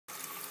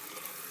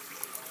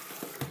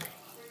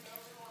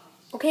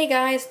Okay,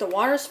 guys, the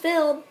water's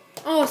filled.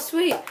 Oh,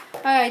 sweet.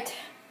 Alright.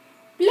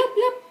 Blup,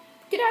 blup.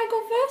 Did I go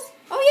first?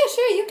 Oh, yeah,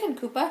 sure, you can,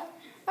 Koopa.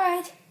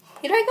 Alright.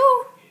 Here I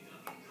go.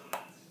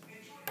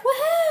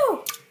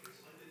 Woohoo!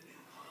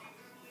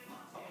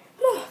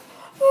 Oh,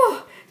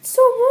 oh, it's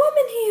so warm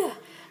in here.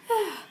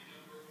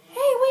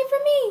 Hey, wait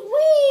for me.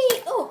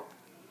 Wait.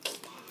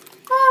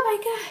 Oh my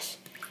gosh.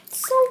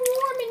 It's so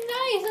warm and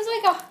nice.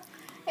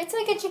 It's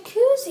like a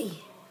jacuzzi.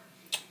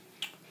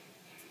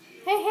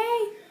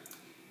 Hey.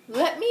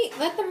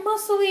 Let the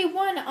muscly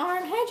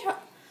one-arm hedgehog,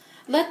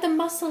 let the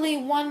muscly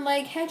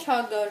one-leg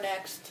hedgehog go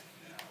next.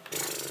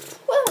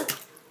 Whoa.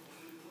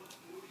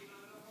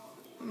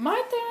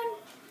 My turn.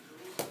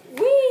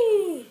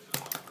 Whee!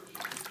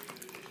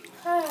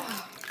 Oh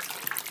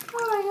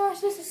my gosh,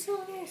 this is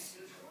so nice.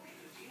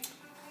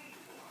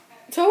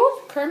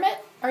 Toad, Kermit,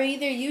 are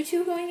either you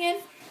two going in?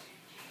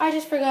 I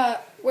just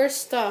forgot. We're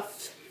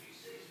stuffed.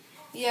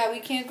 Yeah, we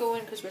can't go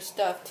in because we're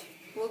stuffed.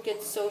 We'll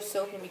get so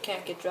soaked and we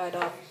can't get dried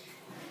off.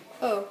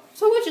 Oh,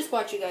 so we'll just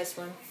watch you guys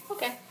swim.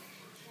 Okay.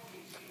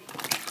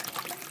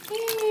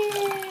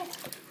 Yeah.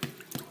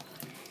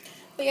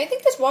 But yeah, I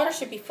think this water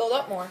should be filled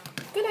up more.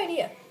 Good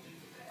idea.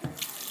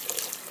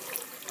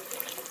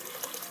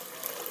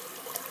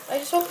 I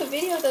just hope the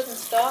video doesn't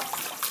stop.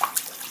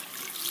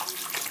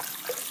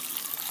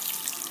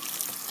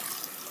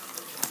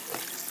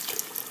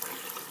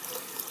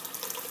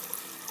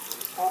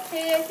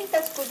 Okay, I think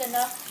that's good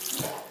enough.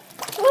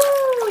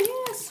 Woo!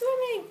 Yeah,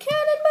 swimming!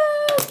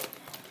 Cannonball!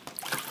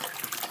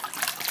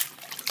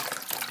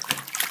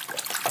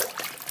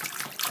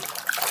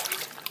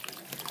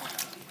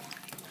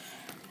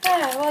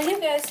 While you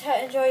guys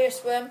enjoy your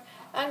swim,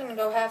 I'm gonna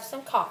go have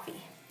some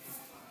coffee.